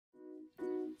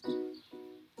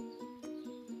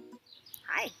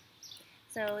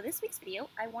So this week's video,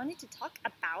 I wanted to talk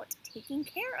about taking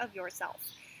care of yourself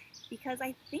because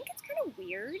I think it's kind of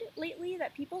weird lately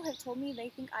that people have told me they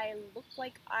think I look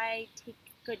like I take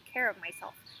good care of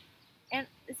myself. And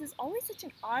this is always such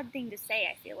an odd thing to say,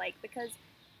 I feel like, because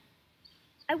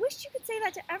I wish you could say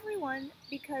that to everyone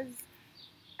because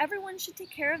everyone should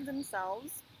take care of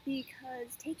themselves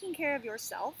because taking care of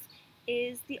yourself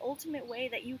is the ultimate way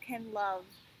that you can love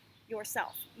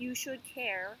yourself. You should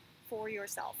care for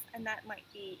yourself, and that might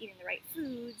be eating the right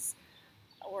foods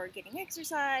or getting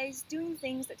exercise, doing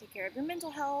things that take care of your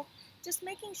mental health, just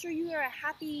making sure you are a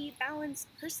happy, balanced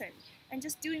person, and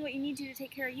just doing what you need to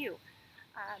take care of you.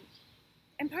 Um,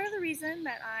 and part of the reason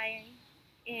that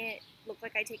it look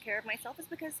like I take care of myself is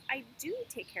because I do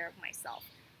take care of myself.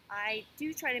 I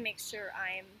do try to make sure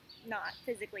I'm not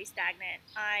physically stagnant.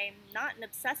 I'm not an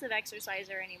obsessive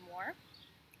exerciser anymore.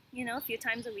 You know, a few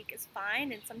times a week is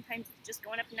fine, and sometimes it's just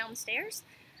going up and down the stairs.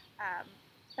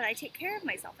 But I take care of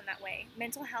myself in that way.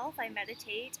 Mental health, I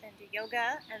meditate and do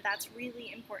yoga, and that's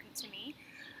really important to me.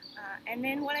 And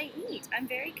then what I eat, I'm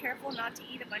very careful not to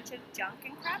eat a bunch of junk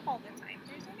and crap all the time.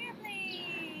 There's an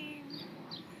airplane.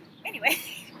 Anyway,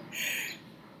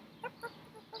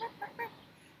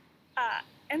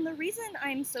 and the reason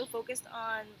I'm so focused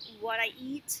on what I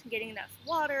eat, getting enough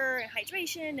water and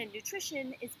hydration and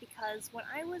nutrition is because when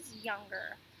I was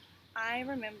younger, I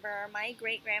remember my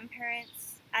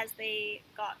great-grandparents, as they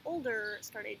got older,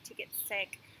 started to get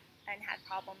sick and had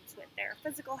problems with their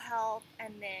physical health,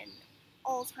 and then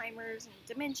Alzheimer's and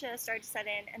dementia started to set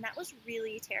in, and that was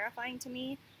really terrifying to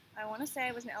me. I want to say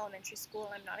I was in elementary school,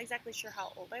 and I'm not exactly sure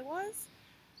how old I was.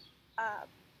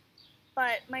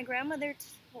 But my grandmother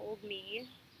told me,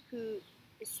 who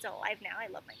is still alive now, I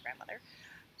love my grandmother,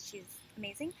 she's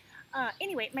amazing.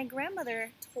 Anyway, my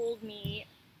grandmother told me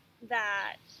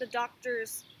that the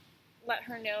doctors let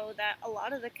her know that a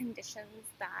lot of the conditions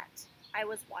that I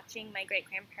was watching my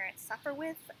great-grandparents suffer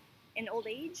with in old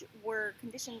age were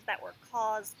conditions that were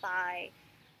caused by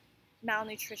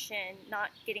malnutrition,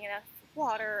 not getting enough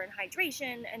water and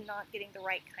hydration, and not getting the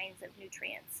right kinds of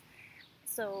nutrients.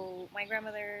 So my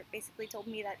grandmother basically told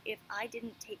me that if I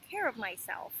didn't take care of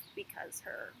myself because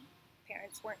her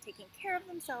parents weren't taking care of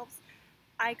themselves,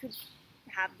 I could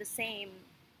have the same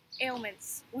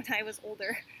ailments when I was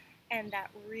older, and that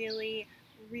really,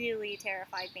 really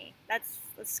terrified me. That's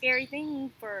a scary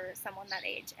thing for someone that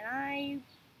age, and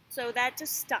so that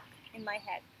just stuck in my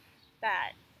head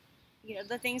that, you know,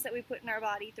 the things that we put in our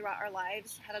body throughout our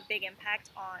lives have a big impact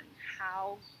on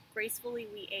how gracefully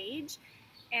we age,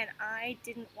 and I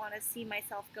didn't want to see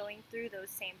myself going through those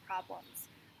same problems.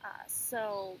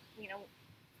 So, you know,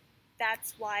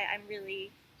 that's why I'm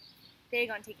really big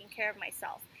on taking care of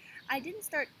myself. I didn't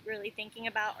start really thinking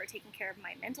about or taking care of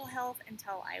my mental health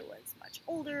until I was much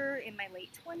older, in my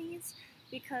late 20s,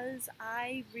 because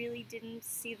I really didn't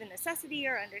see the necessity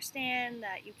or understand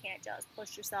that you can't just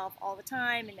push yourself all the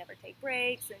time and never take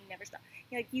breaks and never stop.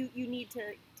 You need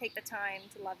to take the time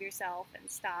to love yourself and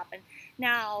stop. And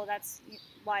now that's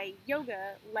why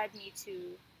yoga led me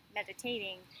to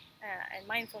meditating and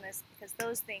mindfulness, because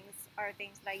those things are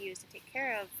things that I use to take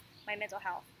care of my mental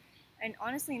health. And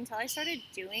honestly, until I started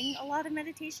doing a lot of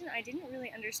meditation, I didn't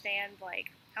really understand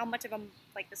how much of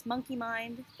this monkey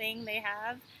mind thing they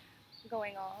have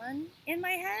going on in my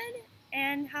head,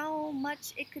 and how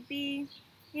much it could be,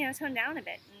 you know, toned down a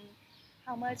bit, and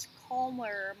how much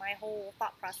calmer my whole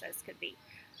thought process could be.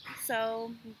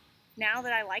 So now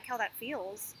that I like how that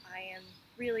feels, I am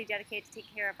really dedicated to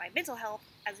taking care of my mental health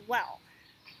as well,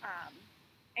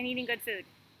 and eating good food.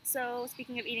 So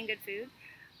speaking of eating good food,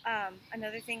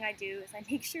 another thing I do is I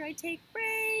make sure I take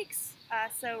breaks.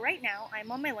 So right now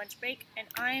I'm on my lunch break, and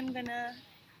I'm gonna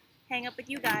hang up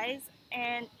with you guys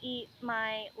and eat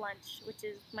my lunch, which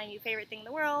is my new favorite thing in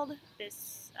the world.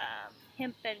 This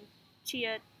hemp and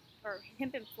chia, or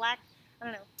hemp and flax, I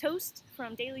don't know, toast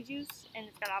from Daily Juice, and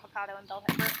it's got avocado and bell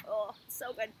pepper. Oh,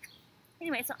 so good.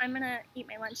 Anyway, so I'm gonna eat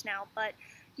my lunch now, but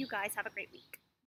you guys have a great week.